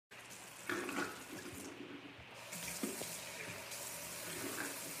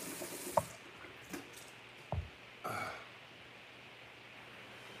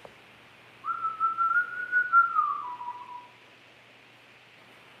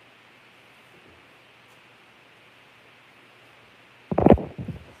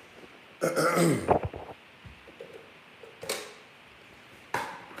1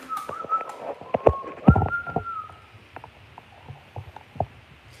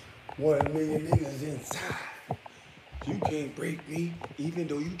 million niggas inside. You can't break me, even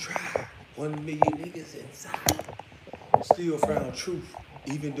though you try. 1 million niggas inside. Still found truth,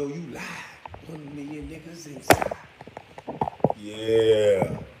 even though you lied. 1 million niggas inside.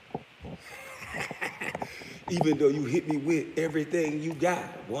 Yeah. Even though you hit me with everything you got.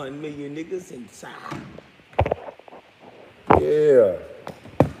 1 million niggas inside. Yeah.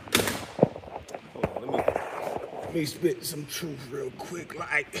 Hold on, let me spit some truth real quick,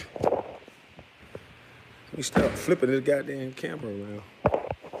 like. Let me stop flipping this goddamn camera around.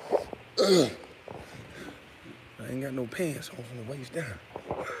 Ugh. I ain't got no pants on from the waist down.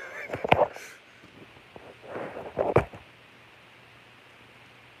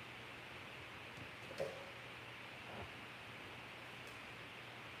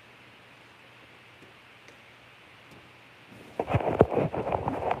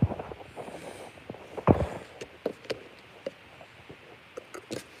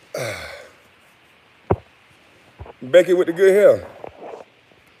 Becky with the good hair.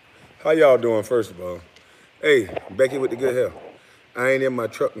 How y'all doing, first of all? Hey, Becky with the good hair. I ain't in my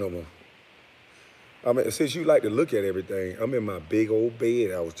truck no more. I mean, since you like to look at everything, I'm in my big old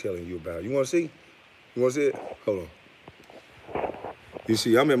bed I was telling you about. You want to see? You want to see it? Hold on. You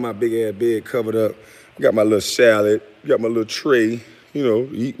see, I'm in my big ass bed covered up. Got my little salad, got my little tray, you know,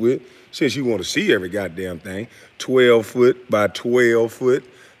 to eat with. Since you want to see every goddamn thing, 12 foot by 12 foot,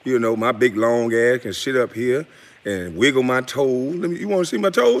 you know, my big long ass can sit up here and wiggle my toes. You want to see my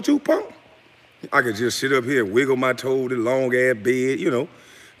toes too, punk? I could just sit up here and wiggle my toes, the long ass bed, you know,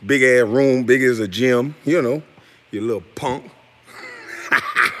 big ass room, big as a gym, you know, you little punk.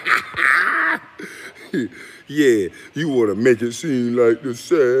 Yeah, you want to make it seem like the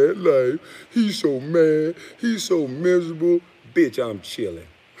sad life. He's so mad, he's so miserable. Bitch, I'm chilling.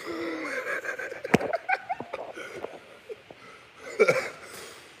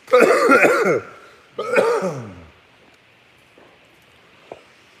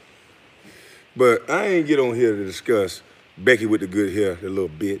 But I ain't get on here to discuss Becky with the good hair, the little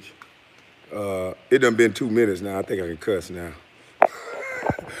bitch. It done been 2 minutes now. I think I can cuss now.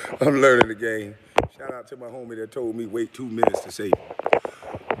 I'm learning the game. Shout out to my homie that told me wait 2 minutes to say,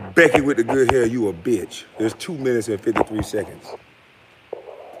 Becky with the good hair, you a bitch. There's 2 minutes and 53 seconds.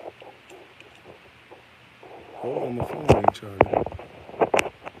 Hold on, my phone ain't charging.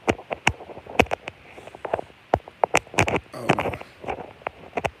 Oh, no.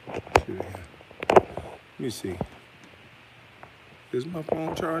 Let me see. Is my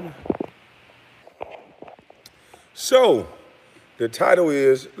phone charging? So, the title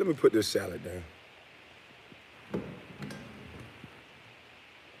is, let me put this salad down.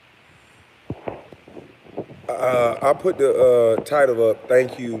 I put the title up,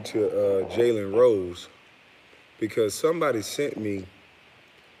 thank you to Jalen Rose, because somebody sent me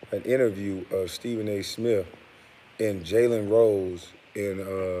an interview of Stephen A. Smith and Jalen Rose and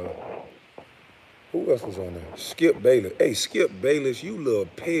who else was on there? Skip Bayless. Hey, Skip Bayless, you little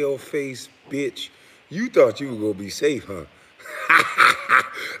pale-faced bitch. You thought you were gonna be safe, huh?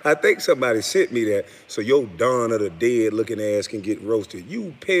 I think somebody sent me that so your Dawn of the Dead looking ass can get roasted.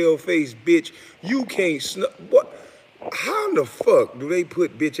 You pale-faced bitch, you can't what? How in the fuck do they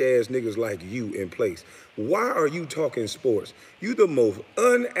put bitch-ass niggas like you in place? Why are you talking sports? You the most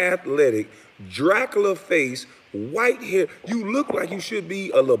unathletic, Dracula face, white hair. You look like you should be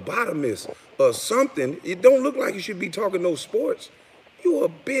a lobotomist or something. It don't look like you should be talking no sports. You a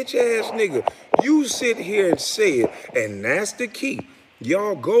bitch-ass nigga. You sit here and say it, and that's the key.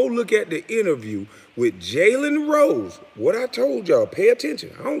 Y'all go look at the interview with Jalen Rose. What I told y'all, pay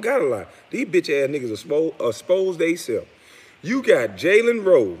attention. I don't gotta lie. These bitch-ass niggas expose theyself. You got Jalen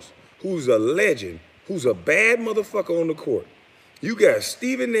Rose, who's a legend, who's a bad motherfucker on the court. You got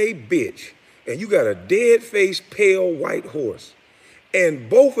Stephen A. Bitch, and you got a dead-faced, pale white horse. And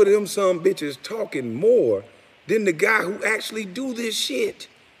both of them some bitches talking more than the guy who actually do this shit.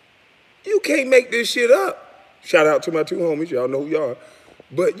 You can't make this shit up. Shout out to my two homies, y'all know who y'all are.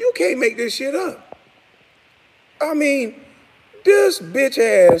 But you can't make this shit up. I mean, this bitch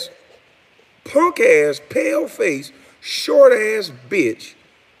ass, punk ass, pale face, short ass bitch,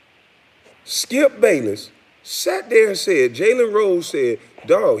 Skip Bayless, sat there and said, Jalen Rose said,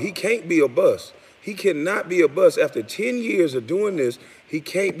 dog, he can't be a bust. He cannot be a bust. After 10 years of doing this, he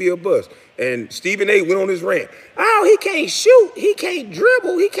can't be a bust. And Stephen A. went on his rant. Oh, he can't shoot. He can't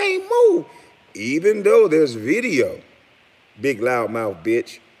dribble. He can't move. Even though there's video, big loudmouth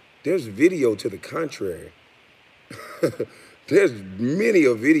bitch, there's video to the contrary. There's many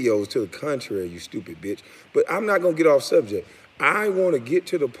of videos to the contrary, you stupid bitch. But I'm not going to get off subject. I want to get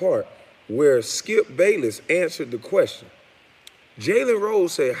to the part where Skip Bayless answered the question. Jalen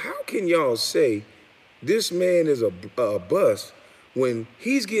Rose said, how can y'all say this man is a bust when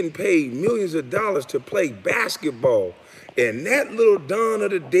he's getting paid millions of dollars to play basketball? And that little Dawn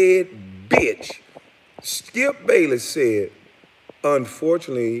of the Dead bitch, Skip Bayless, said,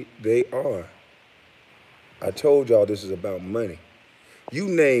 unfortunately, they are. I told y'all this is about money. You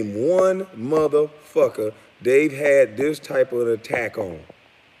name one motherfucker they've had this type of an attack on,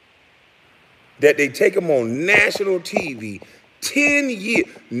 that they take them on national TV, 10 years.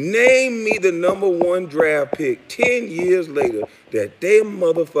 Name me the #1 draft pick 10 years later that them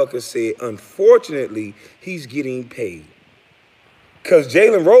motherfuckers said, unfortunately, he's getting paid. Because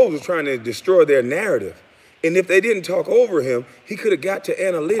Jalen Rose was trying to destroy their narrative. And if they didn't talk over him, he could have got to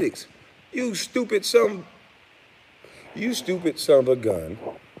analytics. You stupid son of a gun.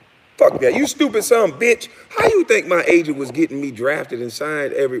 Fuck that. You stupid son of a bitch. How you think my agent was getting me drafted and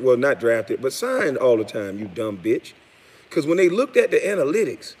signed well, not drafted, but signed all the time, you dumb bitch? Because when they looked at the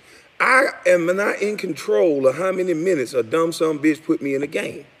analytics, I am not in control of how many minutes a dumb son of a bitch put me in the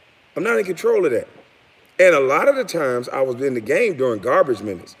game. I'm not in control of that. And a lot of the times I was in the game during garbage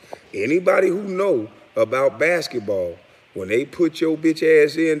minutes. Anybody who know about basketball, when they put your bitch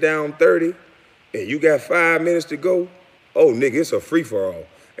ass in down 30 and you got 5 minutes to go, oh, nigga, it's a free-for-all.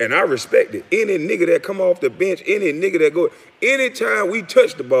 And I respect it. Any nigga that come off the bench, any nigga that go, anytime we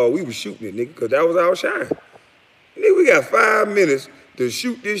touched the ball, we was shooting it, nigga, because that was our shine. Nigga, we got 5 minutes to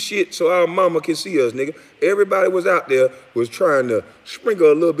shoot this shit so our mama can see us, nigga. Everybody was out there was trying to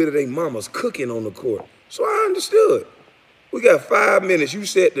sprinkle a little bit of their mama's cooking on the court. So I understood. We got 5 minutes. You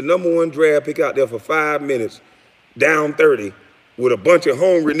set the #1 draft pick out there for 5 minutes, down 30, with a bunch of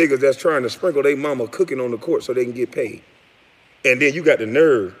hungry niggas that's trying to sprinkle their mama cooking on the court so they can get paid. And then you got the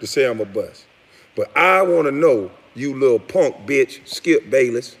nerve to say I'm a bust. But I want to know, you little punk bitch, Skip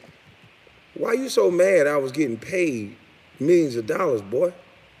Bayless, why you so mad I was getting paid millions of dollars, boy?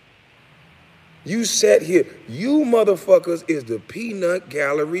 You sat here. You motherfuckers is the peanut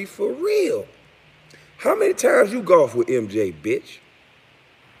gallery for real. How many times you golf with MJ, bitch?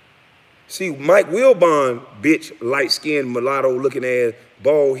 See, Mike Wilbon, bitch, light-skinned, mulatto-looking ass,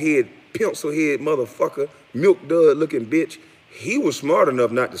 bald-head, pencil-head motherfucker, milk-dud-looking bitch, he was smart enough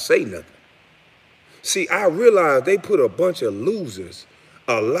not to say nothing. See, I realized they put a bunch of losers.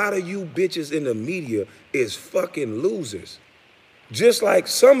 A lot of you bitches in the media is fucking losers. Just like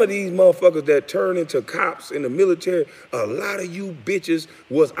some of these motherfuckers that turn into cops in the military, a lot of you bitches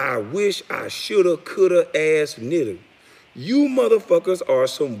was I wish I shoulda, coulda ass niggas. You motherfuckers are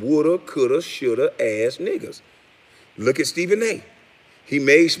some woulda, coulda, shoulda ass niggas. Look at Stephen A. He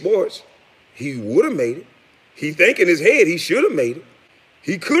made sports. He woulda made it. He think in his head he shoulda made it.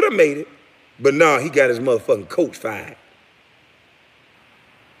 He coulda made it. But nah, he got his motherfucking coach fired.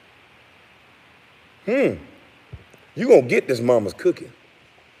 You gonna get this mama's cooking.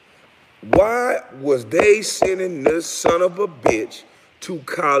 Why was they sending this son of a bitch to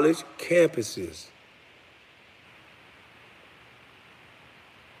college campuses?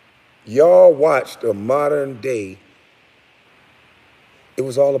 Y'all watched a modern day. It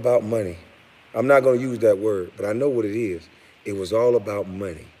was all about money. I'm not gonna use that word, but I know what it is. It was all about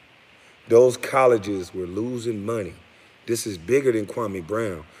money. Those colleges were losing money. This is bigger than Kwame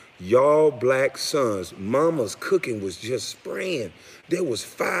Brown. Y'all black sons, mama's cooking was just spraying. There was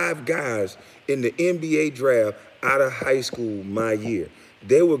 5 guys in the NBA draft out of high school my year.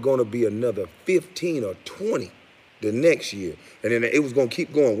 There were gonna be another 15 or 20 the next year. And then it was gonna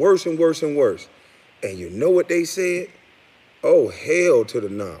keep going worse and worse and worse. And you know what they said? Oh, hell to the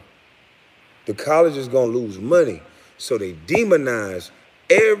no. The college is gonna lose money. So they demonized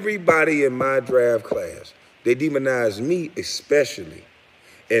everybody in my draft class. They demonized me especially.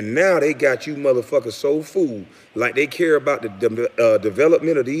 And now they got you motherfuckers so fooled, like they care about the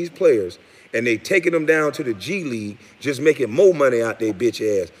development of these players, and they taking them down to the G League, just making more money out their bitch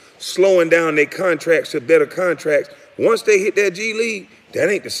ass, slowing down their contracts to better contracts. Once they hit that G League, that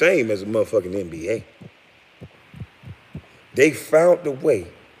ain't the same as a motherfucking NBA. They found the way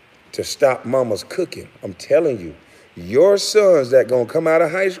to stop mama's cooking. I'm telling you, your sons that gonna come out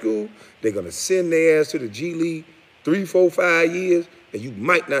of high school, they're gonna send their ass to the G League 3, 4, 5 years, and you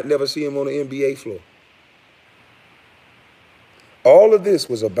might not never see him on the NBA floor. All of this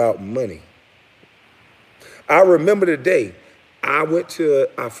was about money. I remember the day I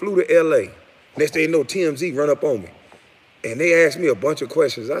flew to LA. Next thing you know, TMZ run up on me. And they asked me a bunch of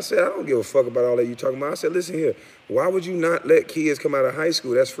questions. I said, I don't give a fuck about all that you talking about. I said, listen here, why would you not let kids come out of high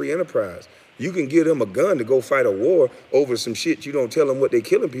school? That's free enterprise. You can give them a gun to go fight a war over some shit you don't tell them what they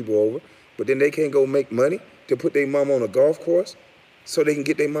killing people over, but then they can't go make money to put their mama on a golf course so they can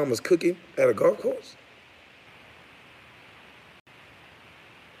get their mamas cooking at a golf course?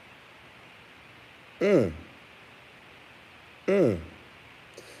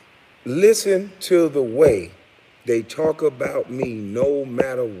 Listen to the way they talk about me no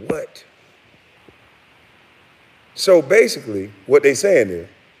matter what. So basically, what they saying is,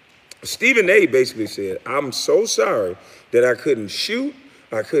 Stephen A basically said, I'm so sorry that I couldn't shoot,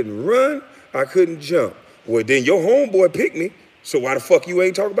 I couldn't run, I couldn't jump. Well, then your homeboy picked me, so why the fuck you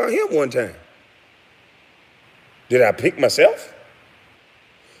ain't talk about him one time? Did I pick myself?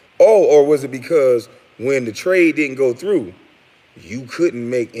 Oh, or was it because when the trade didn't go through, you couldn't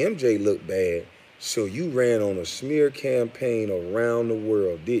make MJ look bad, so you ran on a smear campaign around the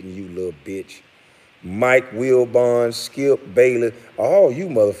world, didn't you, little bitch? Mike Wilbon, Skip Bayless, all you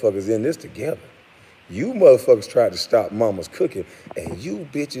motherfuckers in this together. You motherfuckers tried to stop mama's cooking, and you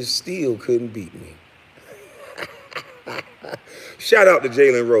bitches still couldn't beat me. Shout out to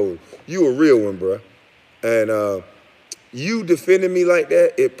Jalen Rose. You a real one, bro. And you defending me like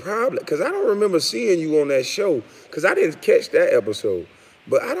that, it probably, because I don't remember seeing you on that show, because I didn't catch that episode,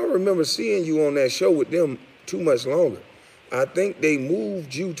 but I don't remember seeing you on that show with them too much longer. I think they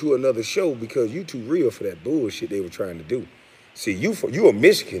moved you to another show because you too real for that bullshit they were trying to do. See, you a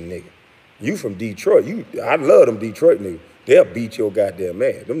Michigan nigga. You from Detroit. I love them Detroit niggas. They'll beat your goddamn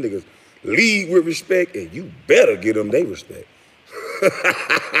ass. Them niggas lead with respect, and you better give them their respect.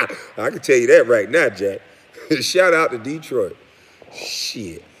 I can tell you that right now, Jack. Shout out to Detroit.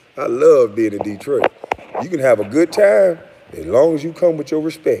 Shit, I love being in Detroit. You can have a good time as long as you come with your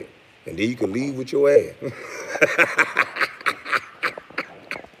respect, and then you can leave with your ass.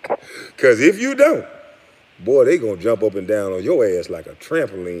 Because if you don't, boy, they gonna jump up and down on your ass like a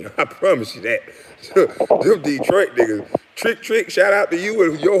trampoline. I promise you that. Them Detroit niggas, Trick, shout out to you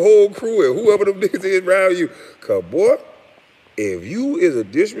and your whole crew and whoever them niggas is around you. Because, boy, if you is a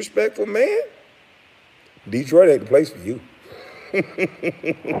disrespectful man, Detroit ain't the place for you.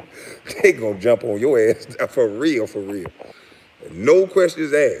 They gonna jump on your ass for real, for real. No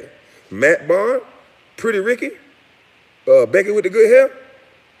questions asked. Matt Barnes, Pretty Ricky, Becky with the good hair,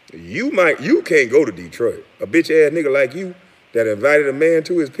 you can't go to Detroit. A bitch ass nigga like you that invited a man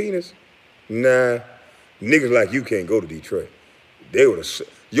to his penis, nah, niggas like you can't go to Detroit. They would have,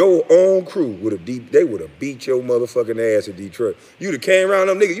 your own crew would have beat your motherfucking ass in Detroit. You'd have came around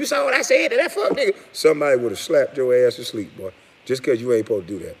them niggas, you saw what I said to that fuck nigga. Somebody would have slapped your ass to sleep, boy, just because you ain't supposed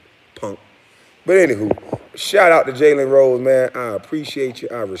to do that, punk. But anywho, shout out to Jalen Rose, man. I appreciate you,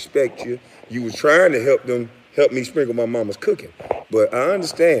 I respect you. You was trying to help me sprinkle my mama's cooking. But I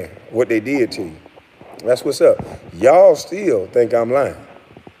understand what they did to you. That's what's up. Y'all still think I'm lying.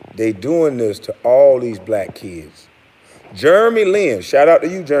 They doing this to all these black kids. Jeremy Lin, shout out to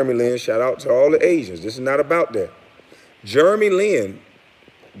you, Jeremy Lin. Shout out to all the Asians. This is not about that. Jeremy Lin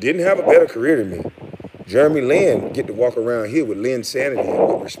didn't have a better career than me. Jeremy Lin get to walk around here with Lin Sanity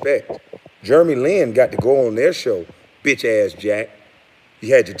and with respect. Jeremy Lin got to go on their show, bitch ass Jack.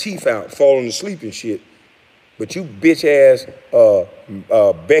 You had your teeth out, falling asleep and shit. But you bitch ass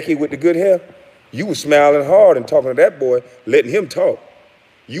Becky with the good hair, you was smiling hard and talking to that boy, letting him talk.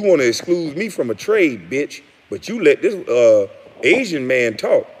 You want to exclude me from a trade, bitch, but you let this Asian man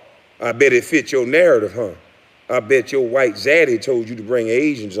talk. I bet it fit your narrative, huh? I bet your white zaddy told you to bring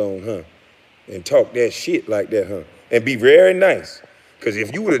Asians on, huh? And talk that shit like that, huh? And be very nice. Because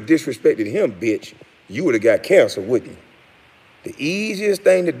if you would have disrespected him, bitch, you would have got canceled, wouldn't you? The easiest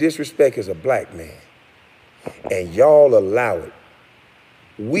thing to disrespect is a black man. And y'all allow it.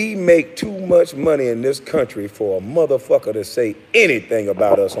 We make too much money in this country for a motherfucker to say anything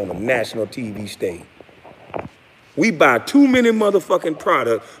about us on a national TV stage. We buy too many motherfucking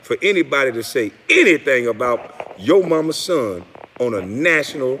products for anybody to say anything about your mama's son on a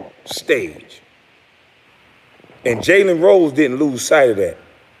national stage. And Jalen Rose didn't lose sight of that.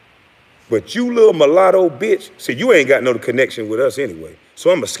 But you little mulatto bitch, see, you ain't got no connection with us anyway.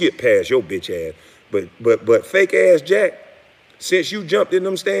 So I'm gonna skip past your bitch ass. But fake ass Jack, since you jumped in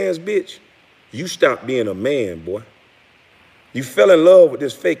them stands, bitch, you stopped being a man, boy. You fell in love with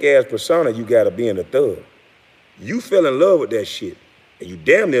this fake ass persona you got of being a thug. You fell in love with that shit, and you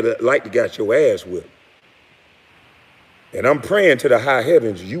damn near like to got your ass whipped. And I'm praying to the high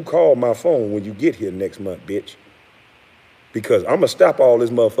heavens you call my phone when you get here next month, bitch. Because I'm gonna stop all this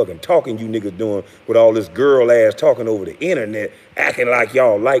motherfucking talking you niggas doing with all this girl ass talking over the internet, acting like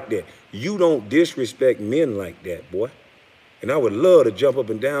y'all like that. You don't disrespect men like that, boy. And I would love to jump up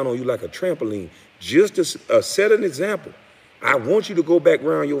and down on you like a trampoline, just to set an example. I want you to go back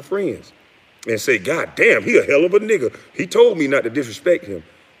around your friends. and say, God damn, he a hell of a nigga. He told me not to disrespect him.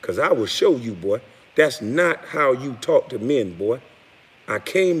 Because I will show you, boy, that's not how you talk to men, boy. I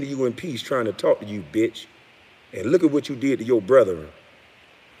came to you in peace trying to talk to you, bitch. And look at what you did to your brethren.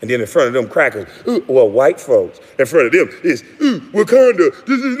 And then in front of them crackers, well, white folks, in front of them is, Wakanda,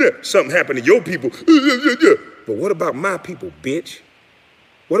 this. Something happened to your people. But what about my people, bitch?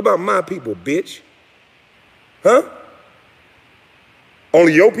 What about my people, bitch? Huh?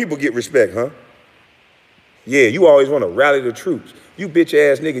 Only your people get respect, huh? Yeah, you always want to rally the troops. You bitch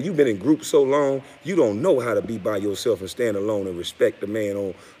ass nigga, you been in groups so long, you don't know how to be by yourself and stand alone and respect the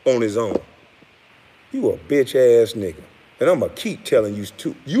man on his own. You a bitch ass nigga. And I'm going to keep telling you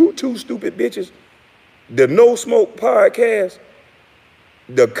two stupid bitches, the No Smoke podcast,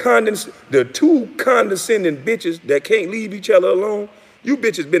 the two condescending bitches that can't leave each other alone, you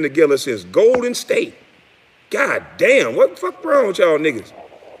bitches been together since Golden State. God damn, what the fuck wrong with y'all niggas?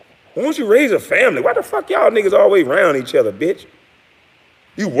 Why don't you raise a family? Why the fuck y'all niggas always around each other, bitch?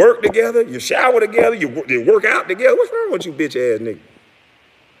 You work together, you shower together, you work out together. What's wrong with you bitch ass niggas?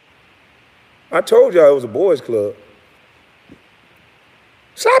 I told y'all it was a boys club.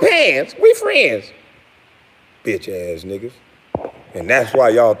 Slap hands, we friends. Bitch ass niggas. And that's why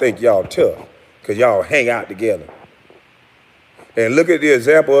y'all think y'all tough, because y'all hang out together. And look at the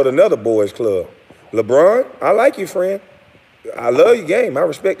example of another boys club. LeBron, I like you, friend. I love your game. I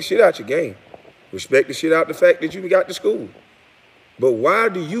respect the shit out your game. Respect the shit out the fact that you got to school. But why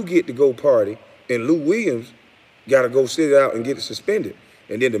do you get to go party and Lou Williams got to go sit out and get it suspended?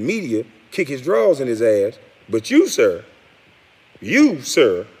 And then the media kick his drawers in his ass. But you, sir, you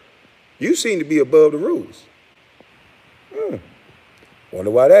seem to be above the rules.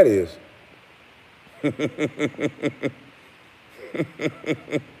 Wonder why that is.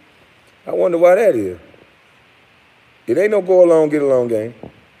 I wonder why that is. It ain't no go along, get along game.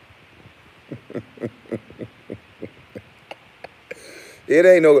 It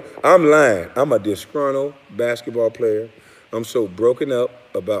ain't no, I'm lying. I'm a disgruntled basketball player. I'm so broken up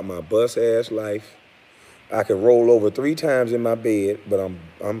about my bus ass life. I can roll over 3 times in my bed, but I'm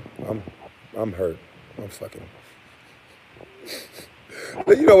hurt. I'm fucking.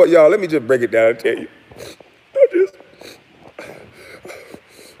 But you know what, y'all? Let me just break it down and tell you.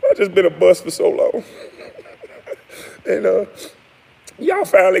 I just been a bust for so long. And y'all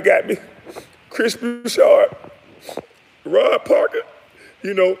finally got me. Chris Bouchard, Rod Parker.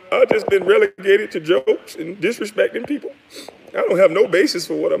 You know, I just been relegated to jokes and disrespecting people. I don't have no basis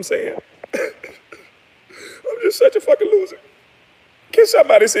for what I'm saying. I'm just such a fucking loser. Can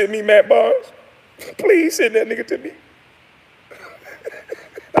somebody send me Matt Barnes? Please send that nigga to me.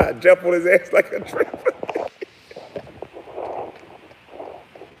 I jump on his ass like a trapper.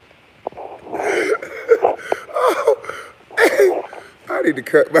 I need to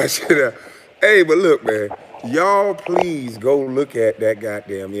cut my shit out. Hey, but look, man, y'all please go look at that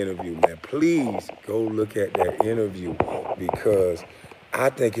goddamn interview, man. Please go look at that interview because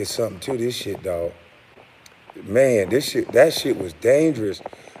I think it's something to this shit, dog. Man, that shit was dangerous.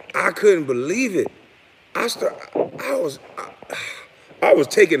 I couldn't believe it. I was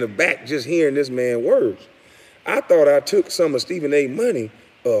taken aback just hearing this man's words. I thought I took some of Stephen A. money,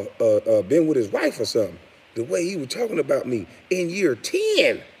 been with his wife or something. The way he was talking about me in year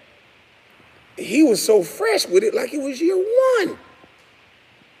 10. He was so fresh with it like it was year 1.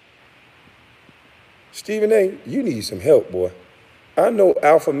 Stephen A., you need some help, boy. I know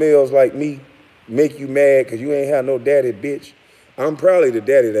alpha males like me make you mad because you ain't have no daddy, bitch. I'm probably the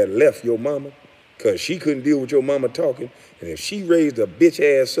daddy that left your mama because she couldn't deal with your mama talking. And if she raised a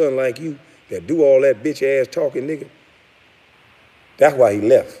bitch-ass son like you that do all that bitch-ass talking, nigga, that's why he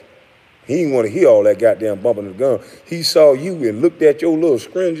left. He didn't want to hear all that goddamn bumping of the gun. He saw you and looked at your little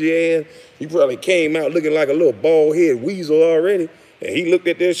scringy ass. He probably came out looking like a little bald-head weasel already. And he looked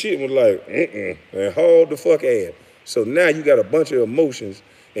at that shit and was like, and hauled the fuck ass. So now you got a bunch of emotions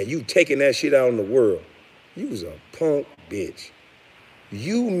and you taking that shit out in the world. You was a punk bitch.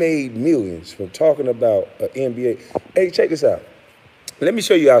 You made millions from talking about an NBA. Hey, check this out. Let me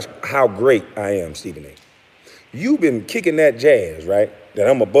show you how great I am, Stephen A. You've been kicking that jazz, right? That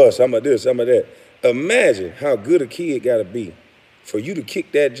I'm a bust, I'm a this, I'm a that. Imagine how good a kid gotta be for you to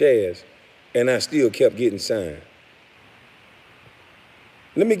kick that jazz and I still kept getting signed.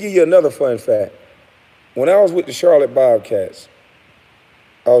 Let me give you another fun fact. When I was with the Charlotte Bobcats,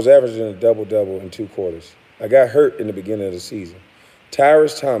 I was averaging a double-double in 2 quarters. I got hurt in the beginning of the season.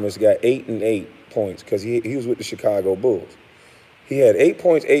 Tyrus Thomas got 8 and 8 points because he was with the Chicago Bulls. He had 8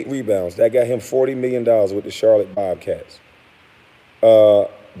 points, 8 rebounds. That got him $40 million with the Charlotte Bobcats.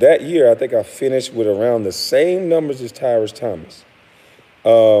 That year, I think I finished with around the same numbers as Tyrus Thomas.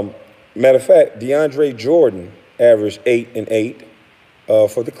 Matter of fact, DeAndre Jordan averaged 8 and 8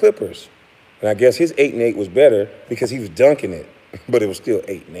 for the Clippers. And I guess his 8 and 8 was better because he was dunking it, but it was still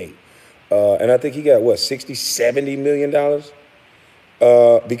 8 and 8. And I think he got what, 60, $70 million?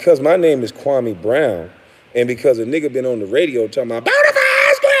 Because my name is Kwame Brown, and because a nigga been on the radio talking about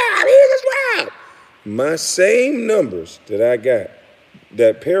bonafide scrub, he's a scrub. My same numbers that I got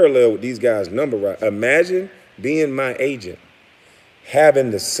that parallel with these guys' number right. Imagine being my agent,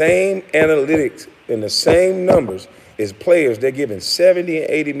 having the same analytics and the same numbers as players. They're giving $70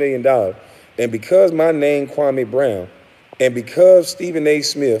 and $80 million. And because my name Kwame Brown, and because Stephen A.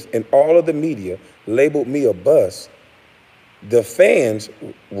 Smith and all of the media labeled me a bust, the fans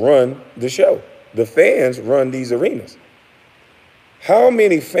run the show. The fans run these arenas. How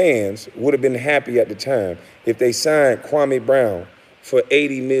many fans would have been happy at the time if they signed Kwame Brown for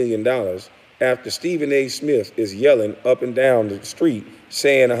 $80 million after Stephen A. Smith is yelling up and down the street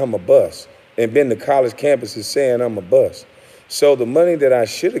saying I'm a bust, and been to college campuses saying I'm a bust? So the money that I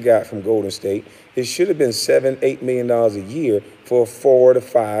should have got from Golden State, it should have been $7, $8 million a year for 4 to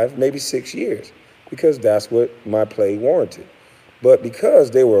 5, maybe 6 years, because that's what my play warranted. But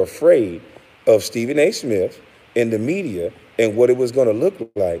because they were afraid of Stephen A. Smith and the media and what it was going to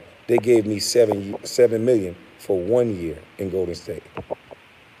look like, they gave me $7 million for 1 year in Golden State.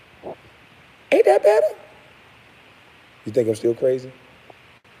 Ain't that better? You think I'm still crazy?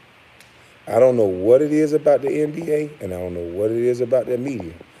 I don't know what it is about the NBA, and I don't know what it is about the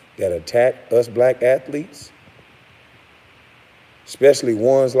media that attack us black athletes, especially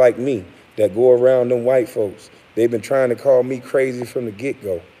ones like me that go around them white folks. They've been trying to call me crazy from the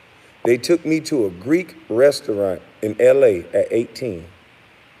get-go. They took me to a Greek restaurant in LA at 18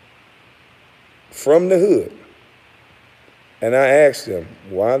 from the hood. And I asked them,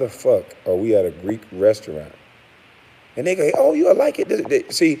 why the fuck are we at a Greek restaurant? And they go, oh, you'll like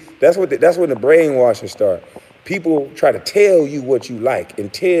it. See, that's when the brainwashing starts. People try to tell you what you like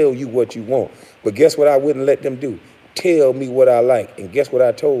and tell you what you want. But guess what I wouldn't let them do? Tell me what I like. And guess what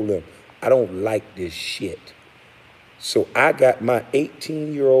I told them? I don't like this shit. So I got my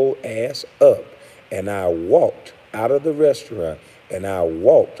 18-year-old ass up, and I walked out of the restaurant, and I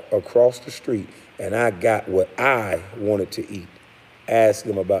walked across the street, and I got what I wanted to eat. Ask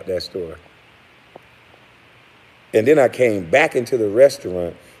them about that story. And then I came back into the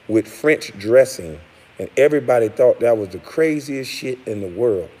restaurant with French dressing, and everybody thought that was the craziest shit in the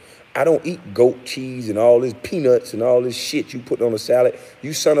world. I don't eat goat cheese and all this peanuts and all this shit you put on a salad.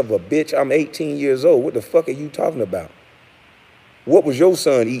 You son of a bitch, I'm 18 years old. What the fuck are you talking about? What was your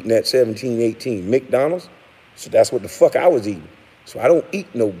son eating at 17, 18? McDonald's? So that's what the fuck I was eating. So I don't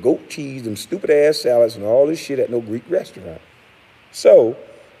eat no goat cheese, them stupid ass salads and all this shit at no Greek restaurant. So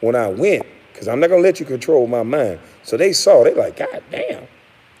when I went, because I'm not going to let you control my mind. So they saw, they like, God damn,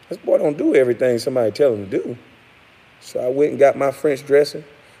 this boy don't do everything somebody tell him to do. So I went and got my French dressing,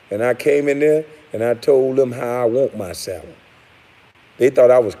 and I came in there, and I told them how I want my salad. They thought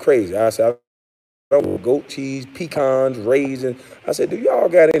I was crazy. I said, I want goat cheese, pecans, raisins. I said, do y'all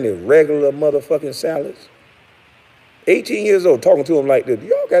got any regular motherfucking salads? 18 years old, talking to them like this. Do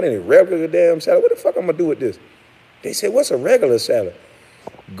y'all got any regular damn salad? What the fuck I'm going to do with this? They said, what's a regular salad?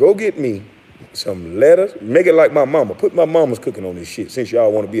 Go get me some lettuce, make it like my mama. Put my mama's cooking on this shit. Since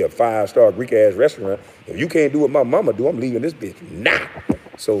y'all want to be a 5-star Greek-ass restaurant, if you can't do what my mama do, I'm leaving this bitch now.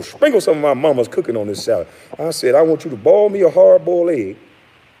 So sprinkle some of my mama's cooking on this salad. I said, I want you to boil me a hard-boiled egg,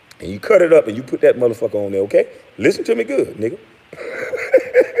 and you cut it up and you put that motherfucker on there, okay? Listen to me good, nigga.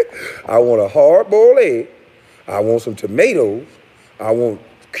 I want a hard-boiled egg. I want some tomatoes. I want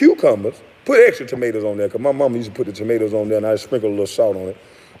cucumbers. Put extra tomatoes on there, because my mama used to put the tomatoes on there, and I sprinkle a little salt on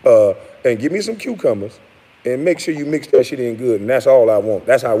it. And give me some cucumbers, and make sure you mix that shit in good, and that's all I want.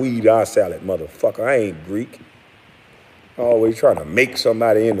 That's how we eat our salad, motherfucker. I ain't Greek. Always trying to make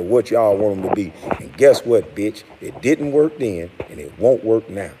somebody into what y'all want them to be. And guess what, bitch? It didn't work then, and it won't work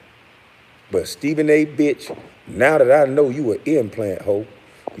now. But Stephen A. bitch, now that I know you an implant hoe,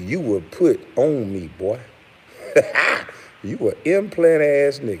 you would put on me, boy. You an implant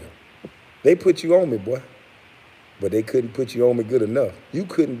ass nigga. They put you on me, boy. But they couldn't put you on me good enough. You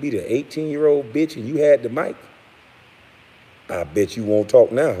couldn't be the 18-year-old bitch and you had the mic. I bet you won't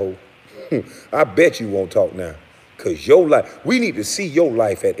talk now, ho. I bet you won't talk now. Because your life, we need to see your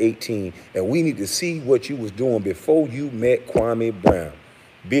life at 18, and we need to see what you was doing before you met Kwame Brown.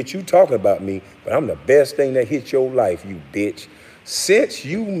 Bitch, you talking about me, but I'm the best thing that hit your life, you bitch. Since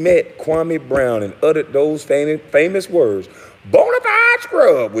you met Kwame Brown and uttered those famous words, bona fide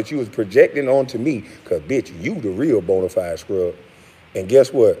scrub, which you was projecting onto me, because, bitch, you the real bona fide scrub. And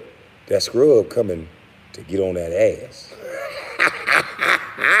guess what? That scrub coming to get on that ass.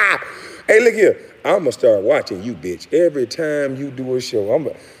 Hey, look here. I'm going to start watching you, bitch. Every time you do a show.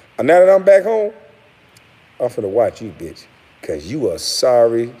 Now that I'm back home, I'm finna watch you, bitch. Because you a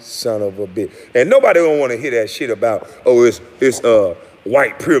sorry son of a bitch. And nobody don't want to hear that shit about, oh, it's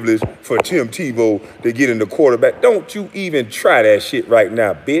white privilege for Tim Tebow to get in the quarterback. Don't you even try that shit right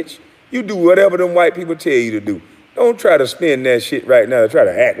now, bitch. You do whatever them white people tell you to do. Don't try to spin that shit right now to try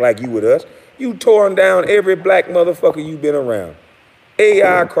to act like you with us. You torn down every black motherfucker you been around.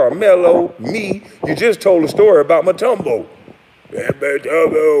 AI, Carmelo, me. You just told a story about Mutombo.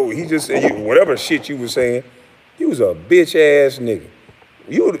 He just said, whatever shit you was saying, you was a bitch ass nigga.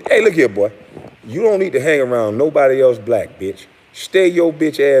 Hey, look here, boy. You don't need to hang around nobody else black, bitch. Stay your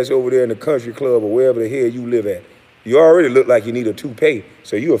bitch ass over there in the country club or wherever the hell you live at. You already look like you need a toupee,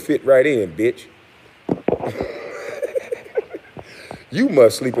 so you'll fit right in, bitch. You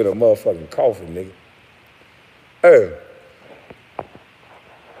must sleep in a motherfucking coffin, nigga. Hey.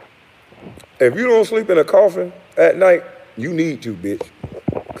 If you don't sleep in a coffin at night, you need to, bitch.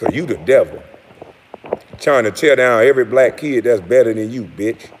 Because you the devil. Trying to tear down every black kid that's better than you,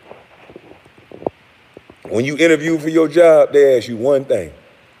 bitch. When you interview for your job, they ask you one thing.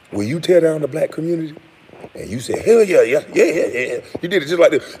 Will you tear down the black community? And you say, hell yeah. You did it just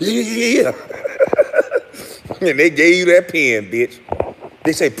like this. Yeah. And they gave you that pen, bitch.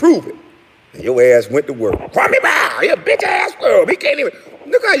 They say, prove it. And your ass went to work. Kwame Brown, you bitch ass girl. He can't even.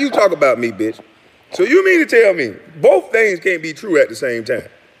 Look how you talk about me, bitch. So you mean to tell me both things can't be true at the same time?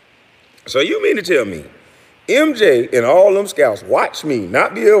 So you mean to tell me MJ and all them scouts watch me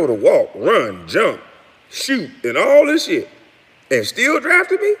not be able to walk, run, jump, shoot, and all this shit, and still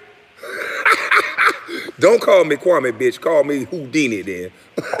drafted me? Don't call me Kwame, bitch. Call me Houdini then.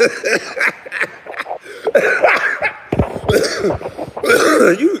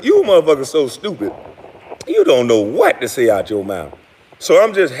 you motherfuckers so stupid. You don't know what to say out your mouth. So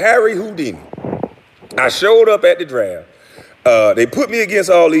I'm just Harry Houdini. I showed up at the draft. They put me against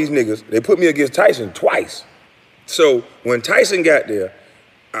all these niggas. They put me against Tyson twice. So when Tyson got there,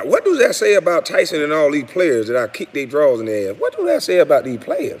 what does that say about Tyson and all these players that I kicked their draws in their ass? What does that say about these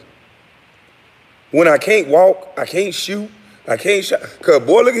players? When I can't walk, I can't shoot, I can't shot. Because,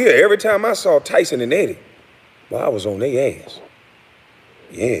 boy, look here. Every time I saw Tyson and Eddie, well, I was on their ass.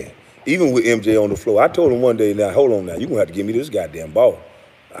 Yeah. Even with MJ on the floor, I told him one day, now, hold on now, you're going to have to give me this goddamn ball.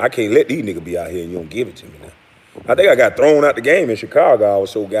 I can't let these niggas be out here and you don't give it to me now. I think I got thrown out the game in Chicago. I was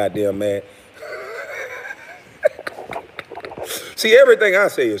so goddamn mad. See, everything I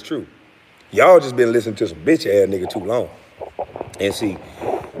say is true. Y'all just been listening to some bitch ass nigga too long. And see,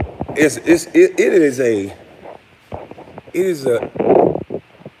 it is a,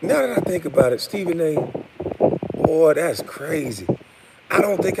 now that I think about it, Stephen A., boy, that's crazy. I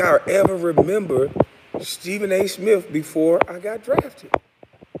don't think I ever remember Stephen A. Smith before I got drafted.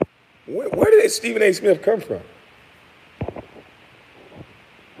 Where did Stephen A. Smith come from?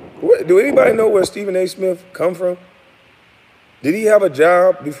 Do anybody know where Stephen A. Smith come from? Did he have a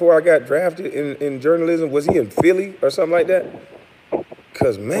job before I got drafted in journalism? Was he in Philly or something like that?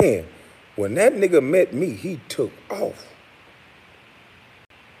 Because, man, when that nigga met me, he took off.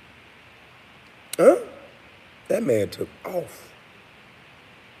 Huh? That man took off.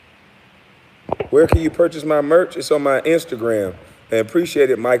 Where can you purchase my merch? It's on my Instagram. And appreciate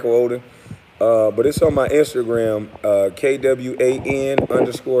it, Michael Oden. But it's on my Instagram, KWAN_LOW.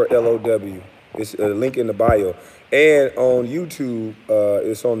 It's a link in the bio. And on YouTube,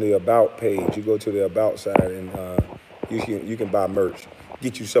 it's on the About page. You go to the About side and you can buy merch.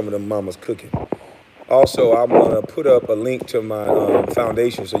 Get you some of them mamas cooking. Also, I'm going to put up a link to my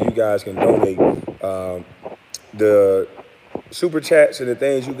foundation so you guys can donate. The super chats and the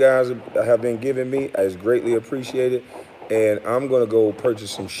things you guys have been giving me is greatly appreciated. And I'm going to go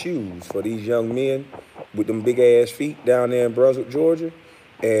purchase some shoes for these young men with them big ass feet down there in Brunswick, Georgia.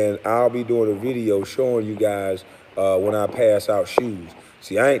 And I'll be doing a video showing you guys when I pass out shoes.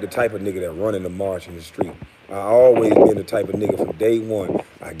 See, I ain't the type of nigga that run in the march in the street. I always been the type of nigga from day one.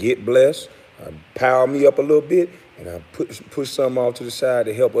 I get blessed, I power me up a little bit, and I push something off to the side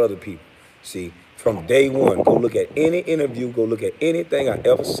to help other people. See, from day one, go look at any interview, go look at anything I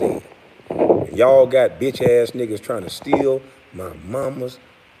ever said. Y'all got bitch ass niggas trying to steal my mama's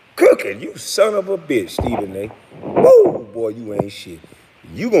cooking. You son of a bitch, Stephen A. Woo, boy, you ain't shit.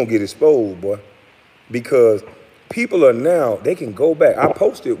 You gonna get exposed, boy. Because people are now, they can go back. I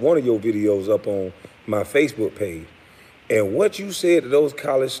posted one of your videos up on my Facebook page. And what you said to those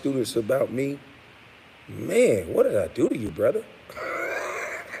college students about me, man, what did I do to you, brother?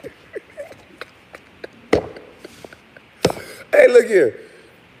 Hey, look here.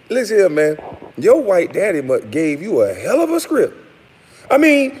 Listen here, man. Your white daddy gave you a hell of a script. I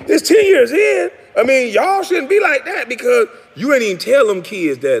mean, it's 10 years in. I mean, y'all shouldn't be like that because you ain't even tell them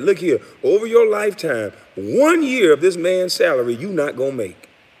kids that, look here, over your lifetime, 1 year of this man's salary you not gonna make.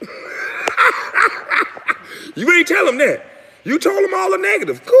 You ain't tell them that. You told them all the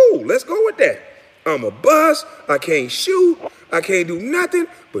negative. Cool, let's go with that. I'm a bust, I can't shoot, I can't do nothing,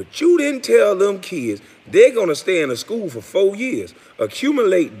 but you didn't tell them kids they're gonna stay in the school for 4 years,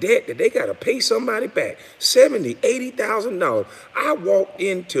 accumulate debt that they gotta pay somebody back, $70,000, $80,000. I walked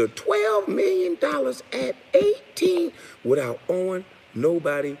into $12 million at 18 without owing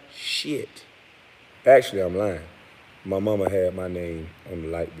nobody shit. Actually, I'm lying. My mama had my name on the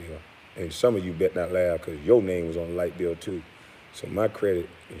light bill. And some of you bet not laugh because your name was on the light bill too. So my credit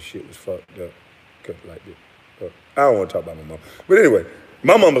and shit was fucked up. Like this. I don't want to talk about my mom. But anyway,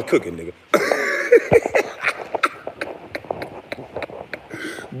 my mama's cooking, nigga.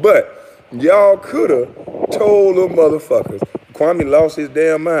 But y'all could have told them motherfuckers. Kwame lost his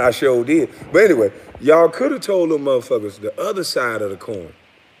damn mind. I sure did. But anyway, y'all could have told them motherfuckers the other side of the coin.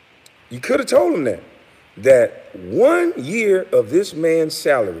 You could have told them that 1 year of this man's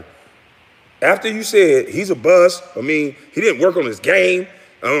salary, after you said he's a bust, I mean, he didn't work on his game.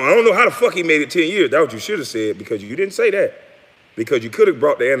 I don't know how the fuck he made it 10 years. That's what you should have said because you didn't say that. Because you could have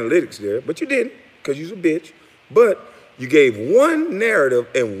brought the analytics there, but you didn't because you're a bitch. But you gave one narrative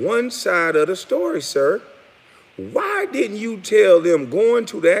and one side of the story, sir. Why didn't you tell them going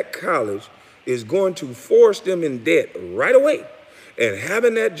to that college is going to force them in debt right away? And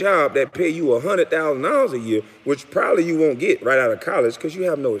having that job that pay you $100,000 a year, which probably you won't get right out of college because you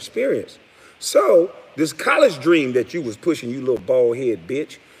have no experience. So this college dream that you was pushing, you little bald head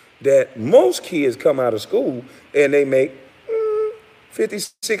bitch, that most kids come out of school and they make 50,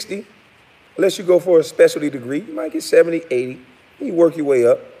 60, unless you go for a specialty degree, you might get 70, 80, and you work your way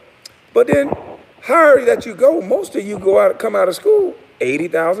up. But then higher that you go, most of you come out of school,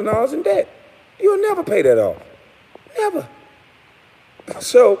 $80,000 in debt. You'll never pay that off, never.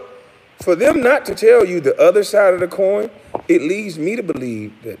 So for them not to tell you the other side of the coin, it leads me to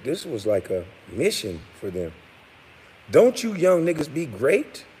believe that this was like a mission for them. Don't you young niggas be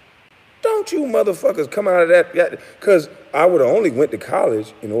great? Don't you motherfuckers come out of that? Because I would have only went to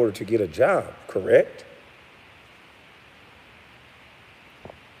college in order to get a job, correct?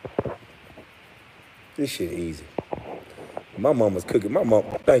 This shit easy. My mama's cooking. My mom,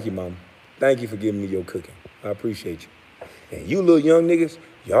 thank you, mama. Thank you for giving me your cooking. I appreciate you. And you little young niggas,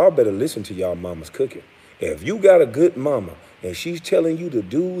 y'all better listen to y'all mama's cooking. If you got a good mama and she's telling you the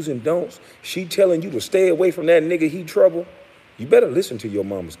do's and don'ts, she telling you to stay away from that nigga, he trouble, you better listen to your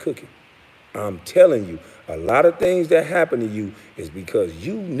mama's cooking. I'm telling you, a lot of things that happen to you is because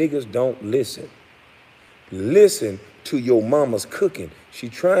you niggas don't listen. Listen to your mama's cooking. She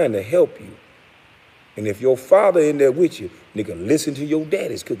trying to help you. And if your father in there with you, nigga, listen to your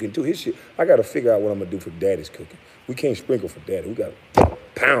daddy's cooking too. His shit, I got to figure out what I'm going to do for daddy's cooking. We can't sprinkle for daddy. We got to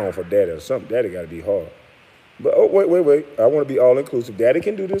pound for daddy or something. Daddy got to be hard. But, oh, wait. I want to be all-inclusive. Daddy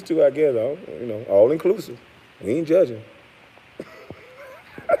can do this too, I guess. You know, all-inclusive. We ain't judging.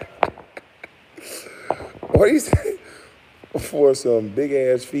 What do you say? For some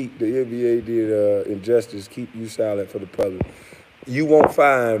big-ass feat, the NBA did injustice, keep you silent for the public. You won't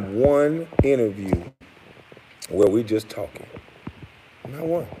find one interview where we just talking. Not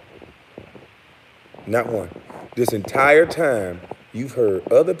one. Not one. This entire time, you've heard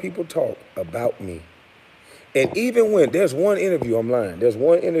other people talk about me. And even when, there's one interview, I'm lying. There's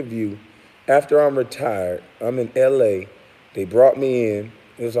one interview after I'm retired. I'm in LA. They brought me in.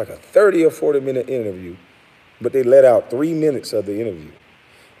 It was like a 30 or 40-minute interview, but they let out 3 minutes of the interview.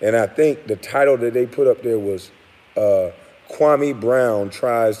 And I think the title that they put up there was Kwame Brown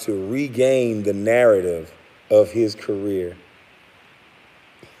tries to regain the narrative of his career.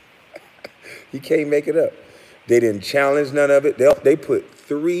 He can't make it up. They didn't challenge none of it. They put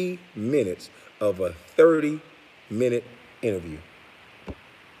 3 minutes of a 30-minute interview.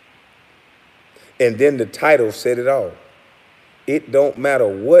 And then the title said it all. It don't matter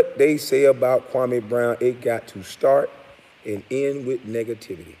what they say about Kwame Brown, it got to start and end with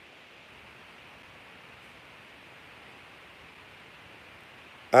negativity.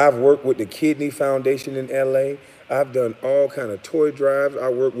 I've worked with the Kidney Foundation in LA. I've done all kind of toy drives. I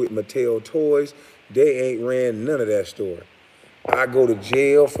work with Mattel Toys. They ain't ran none of that store. I go to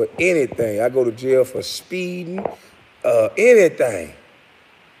jail for anything. I go to jail for speeding, anything.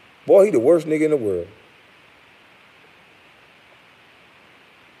 Boy, he the worst nigga in the world.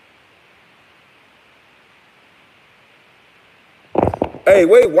 Hey,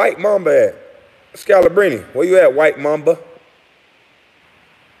 where White Mamba at? Scalabrini, where you at, White Mamba?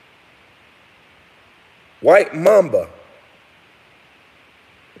 White Mamba.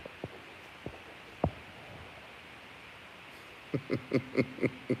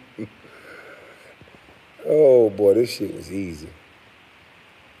 Oh boy, this shit was easy.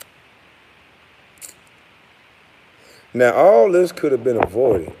 Now all this could have been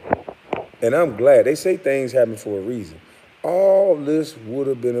avoided, and I'm glad. They say things happen for a reason. All this would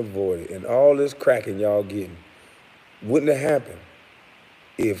have been avoided, and all this cracking y'all getting wouldn't have happened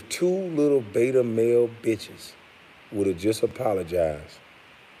if two little beta male bitches would have just apologized.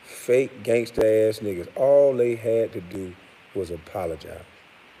 Fake gangster ass niggas. All they had to do was apologize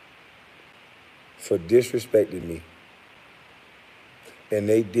for disrespecting me. And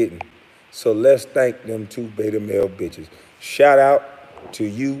they didn't. So let's thank them two beta male bitches. Shout out to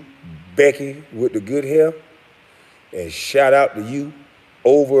you, Becky, with the good hair. And shout out to you,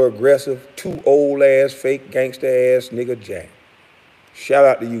 over aggressive, too old ass, fake gangster ass nigga Jack. Shout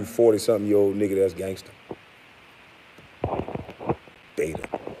out to you, 40-something-year-old nigga that's gangster. Beta.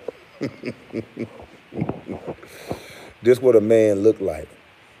 This what a man look like.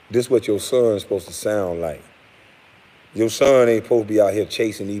 This what your son's supposed to sound like. Your son ain't supposed to be out here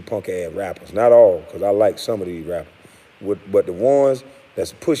chasing these punk ass rappers. Not all, because I like some of these rappers. But the ones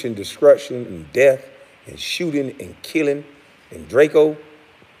that's pushing destruction and death and shooting and killing and Draco,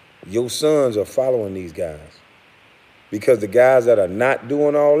 your sons are following these guys. Because the guys that are not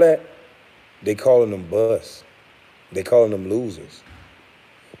doing all that, they calling them busts. They calling them losers.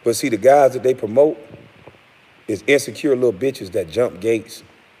 But see, the guys that they promote is insecure little bitches that jump gates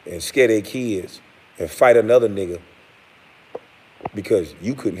and scare their kids and fight another nigga because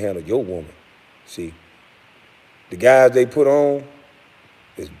you couldn't handle your woman. See, the guys they put on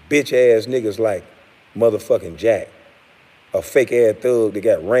is bitch ass niggas like motherfucking Jack, a fake ass thug that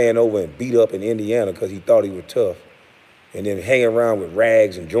got ran over and beat up in Indiana because he thought he was tough, and then hanging around with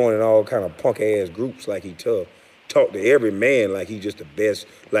rags and joining all kind of punk ass groups like he tough. Talk to every man like he just the best,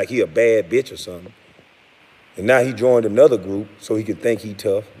 like he a bad bitch or something. And now he joined another group so he could think he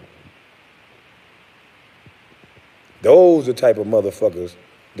tough. Those are the type of motherfuckers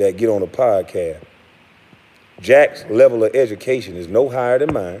that get on a podcast. Jack's level of education is no higher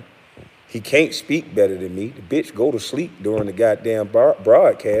than mine. He can't speak better than me. The bitch go to sleep during the goddamn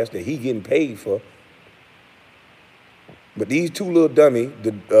broadcast that he getting paid for. But these two little dummy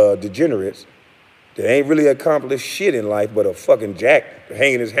degenerates that ain't really accomplished shit in life but a fucking Jack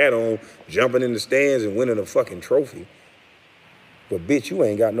hanging his hat on, jumping in the stands and winning a fucking trophy. But bitch, you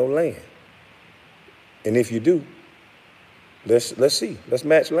ain't got no land. And if you do, let's see. Let's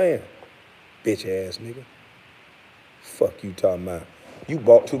match land. Bitch ass nigga. Fuck you talking about. You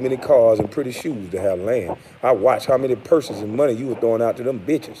bought too many cars and pretty shoes to have land. I watch how many purses and money you were throwing out to them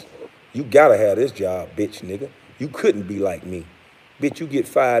bitches. You gotta have this job, bitch nigga. You couldn't be like me. Bitch, you get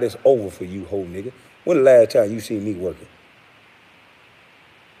fired, it's over for you, whole nigga. When the last time you seen me working?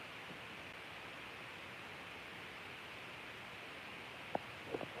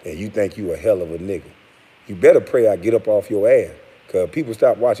 And you think you a hell of a nigga. You better pray I get up off your ass. Cause people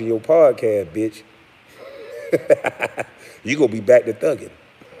stop watching your podcast, bitch. You gonna be back to thugging.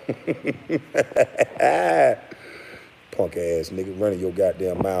 Punk ass nigga running your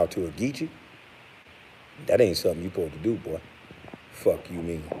goddamn mile to a Geechee. That ain't something you supposed to do, boy. Fuck you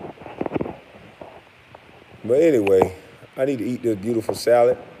mean. But anyway, I need to eat this beautiful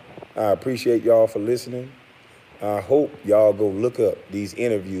salad. I appreciate y'all for listening. I hope y'all go look up these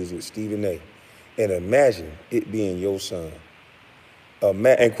interviews with Stephen A. and imagine it being your son. And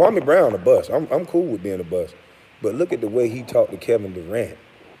Kwame Brown a bust. I'm cool with being a bust. But look at the way he talked to Kevin Durant.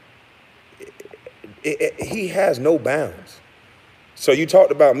 He has no bounds. So you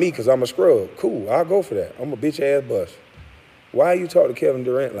talked about me because I'm a scrub. Cool, I'll go for that. I'm a bitch ass bust. Why you talk to Kevin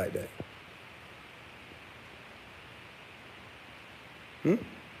Durant like that?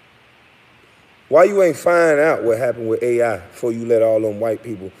 Why you ain't find out what happened with AI before you let all them white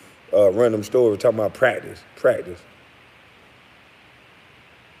people run them stories talking about practice?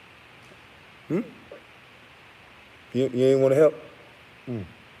 You ain't want to help?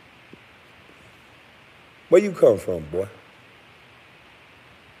 Where you come from, boy?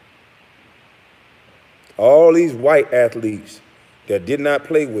 All these white athletes that did not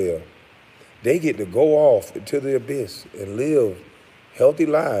play well, they get to go off into the abyss and live healthy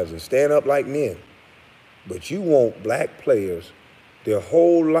lives and stand up like men. But you want black players their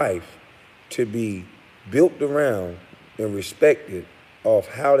whole life to be built around and respected off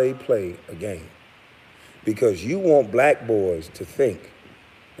how they play a game. Because you want black boys to think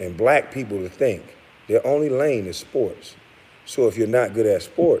and black people to think their only lane is sports. So if you're not good at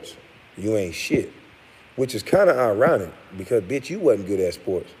sports, you ain't shit. Which is kind of ironic because, bitch, you wasn't good at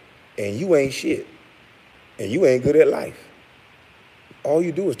sports and you ain't shit and you ain't good at life. All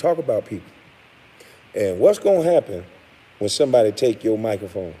you do is talk about people. And what's going to happen when somebody take your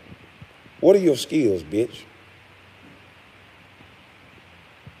microphone? What are your skills, bitch?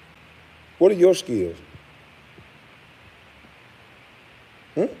 What are your skills?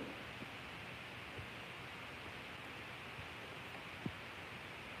 Hmm?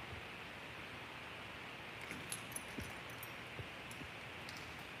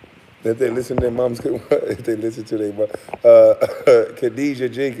 If they listen to their moms, if they listen to their mom, Khadijah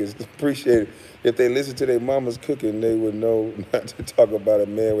Jenkins, appreciate it. If they listen to their mama's cooking, they would know not to talk about a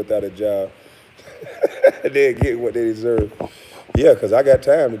man without a job. They'll get what they deserve. Yeah, because I got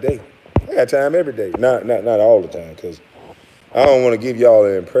time today. I got time every day. Not all the time, because I don't want to give y'all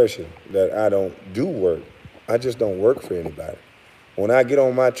the impression that I don't do work. I just don't work for anybody. When I get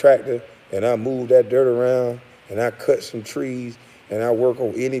on my tractor and I move that dirt around and I cut some trees and I work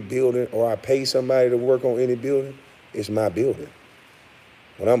on any building or I pay somebody to work on any building, it's my building.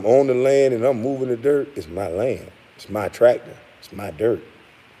 When I'm on the land and I'm moving the dirt, it's my land. It's my tractor. It's my dirt.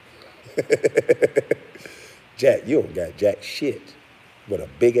 Jack, you don't got jack shit but a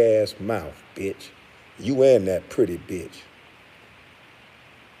big ass mouth, bitch. You and that pretty bitch.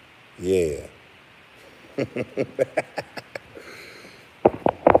 Yeah.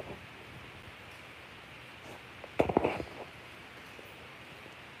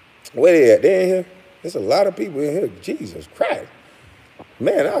 Where they at? They in here? There's a lot of people in here. Jesus Christ.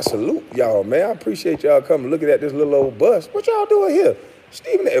 Man, I salute y'all, man. I appreciate y'all coming looking at this little old bus. What y'all doing here?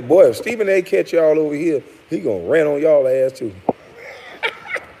 Stephen A. Boy, if Stephen A. catch y'all over here, he gonna rant on y'all ass too.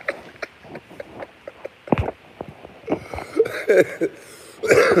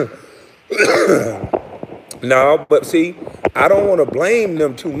 No, but see, I don't want to blame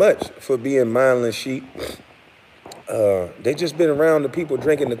them too much for being mindless sheep. They just been around the people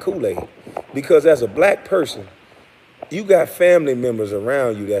drinking the Kool-Aid. Because as a black person, you got family members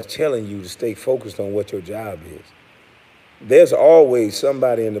around you that's telling you to stay focused on what your job is. There's always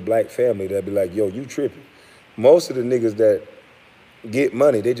somebody in the black family that be like, yo, you tripping. Most of the niggas that get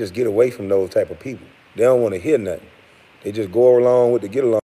money, they just get away from those type of people. They don't want to hear nothing. They just go along with the get along.